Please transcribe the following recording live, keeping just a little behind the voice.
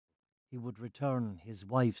he would return his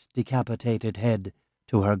wife's decapitated head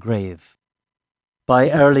to her grave. By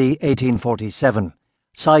early 1847,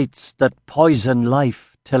 sights that poison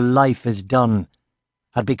life till life is done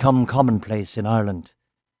had become commonplace in Ireland.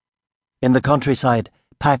 In the countryside,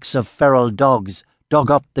 packs of feral dogs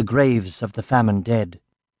dug up the graves of the famine dead.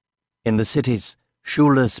 In the cities,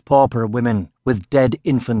 shoeless pauper women with dead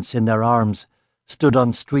infants in their arms stood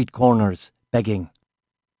on street corners begging.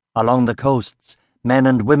 Along the coasts, men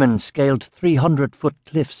and women scaled 300-foot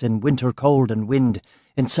cliffs in winter cold and wind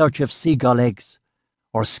in search of seagull eggs,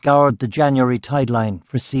 or scoured the January tideline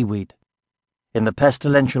for seaweed. In the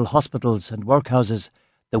pestilential hospitals and workhouses,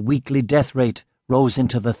 the weekly death rate rose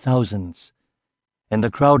into the thousands. In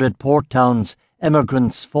the crowded port towns,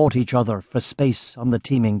 emigrants fought each other for space on the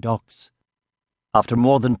teeming docks. After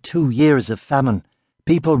more than 2 years of famine,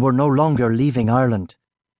 people were no longer leaving Ireland.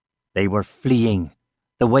 They were fleeing,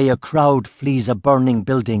 the way a crowd flees a burning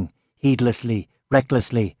building, heedlessly,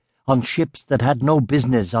 recklessly, on ships that had no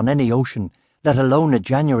business on any ocean, let alone a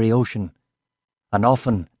January ocean. And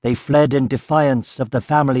often they fled in defiance of the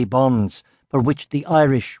family bonds for which the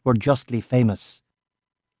Irish were justly famous.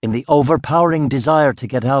 In the overpowering desire to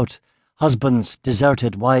get out, husbands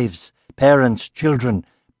deserted wives, parents children,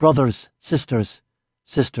 brothers sisters,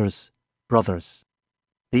 sisters brothers.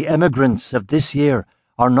 The emigrants of this year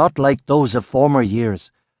are not like those of former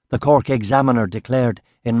years, the Cork Examiner declared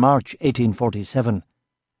in March 1847.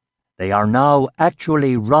 They are now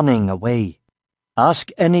actually running away.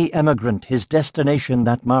 Ask any emigrant his destination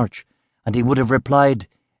that March, and he would have replied,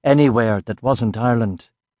 anywhere that wasn't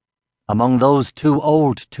Ireland. Among those too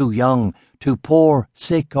old, too young, too poor,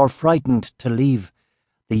 sick, or frightened to leave,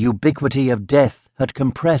 the ubiquity of death had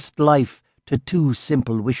compressed life to 2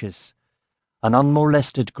 simple wishes: an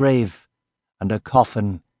unmolested grave and a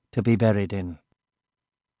coffin to be buried in.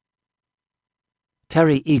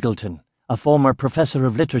 Terry Eagleton, a former professor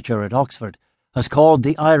of literature at Oxford, has called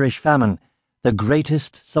the Irish famine the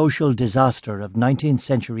greatest social disaster of 19th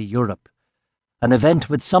century Europe, an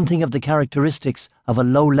event with something of the characteristics of a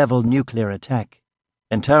low-level nuclear attack.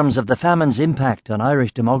 In terms of the famine's impact on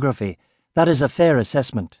Irish demography, that is a fair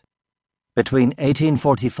assessment. Between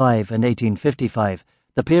 1845 and 1855,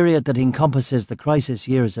 the period that encompasses the crisis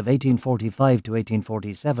years of 1845 to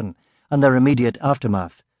 1847 and their immediate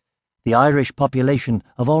aftermath, the Irish population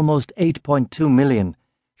of almost 8.2 million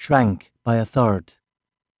shrank by a third.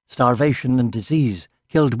 Starvation and disease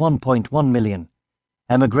killed 1.1 million.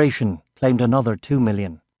 Emigration claimed another 2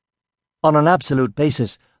 million. On an absolute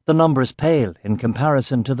basis, the numbers pale in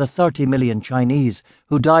comparison to the 30 million Chinese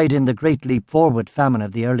who died in the Great Leap Forward famine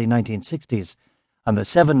of the early 1960s, and the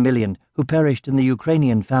 7 million who perished in the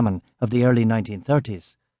Ukrainian famine of the early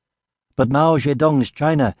 1930s. But Mao Zedong's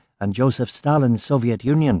China and Joseph Stalin's Soviet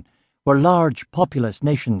Union were large, populous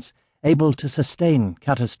nations able to sustain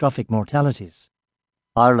catastrophic mortalities.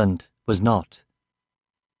 Ireland was not.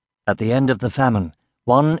 At the end of the famine,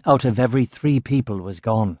 1 out of every 3 people was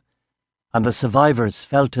gone, and the survivors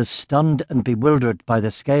felt as stunned and bewildered by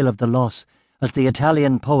the scale of the loss as the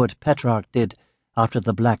Italian poet Petrarch did after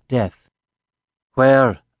the Black Death.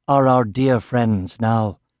 Where are our dear friends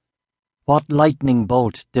now? What lightning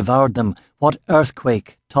bolt devoured them? What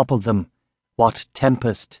earthquake toppled them? What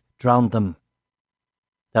tempest drowned them?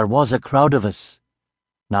 There was a crowd of us.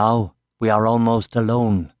 Now we are almost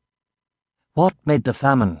alone. What made the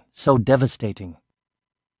famine so devastating?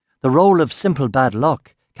 The role of simple bad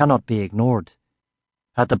luck cannot be ignored.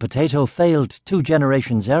 Had the potato failed 2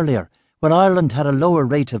 generations earlier, when Ireland had a lower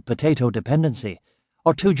rate of potato dependency,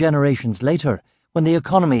 or 2 generations later, when the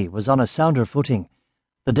economy was on a sounder footing,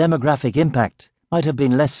 the demographic impact might have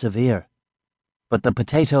been less severe. But the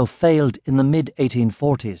potato failed in the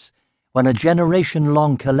mid-1840s, when a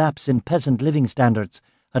generation-long collapse in peasant living standards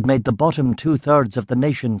had made the bottom 2/3 of the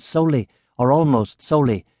nation solely, or almost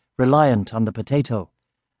solely, reliant on the potato,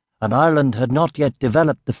 and Ireland had not yet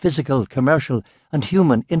developed the physical, commercial, and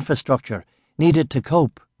human infrastructure needed to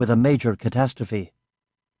cope with a major catastrophe.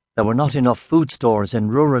 There were not enough food stores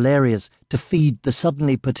in rural areas to feed the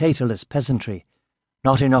suddenly potatoless peasantry,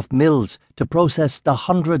 not enough mills to process the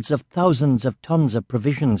hundreds of thousands of tons of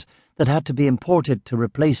provisions that had to be imported to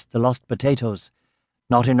replace the lost potatoes,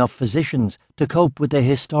 not enough physicians to cope with the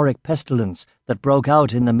historic pestilence that broke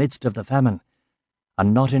out in the midst of the famine,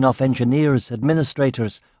 and not enough engineers,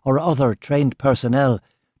 administrators, or other trained personnel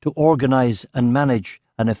to organize and manage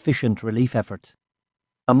an efficient relief effort.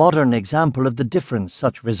 A modern example of the difference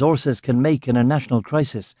such resources can make in a national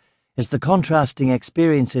crisis is the contrasting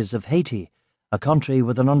experiences of Haiti, a country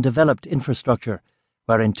with an undeveloped infrastructure,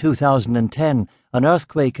 where in 2010 an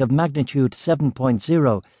earthquake of magnitude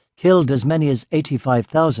 7.0 killed as many as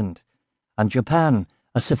 85,000, and Japan,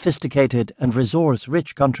 a sophisticated and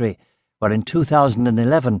resource-rich country, where in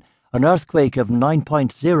 2011 an earthquake of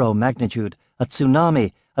 9.0 magnitude, a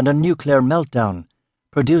tsunami and a nuclear meltdown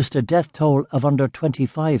produced a death toll of under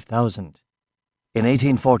 25,000. In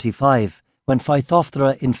 1845, when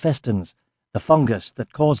Phytophthora infestans, the fungus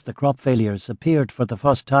that caused the crop failures, appeared for the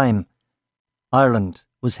first time, Ireland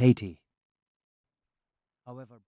was Haiti. However,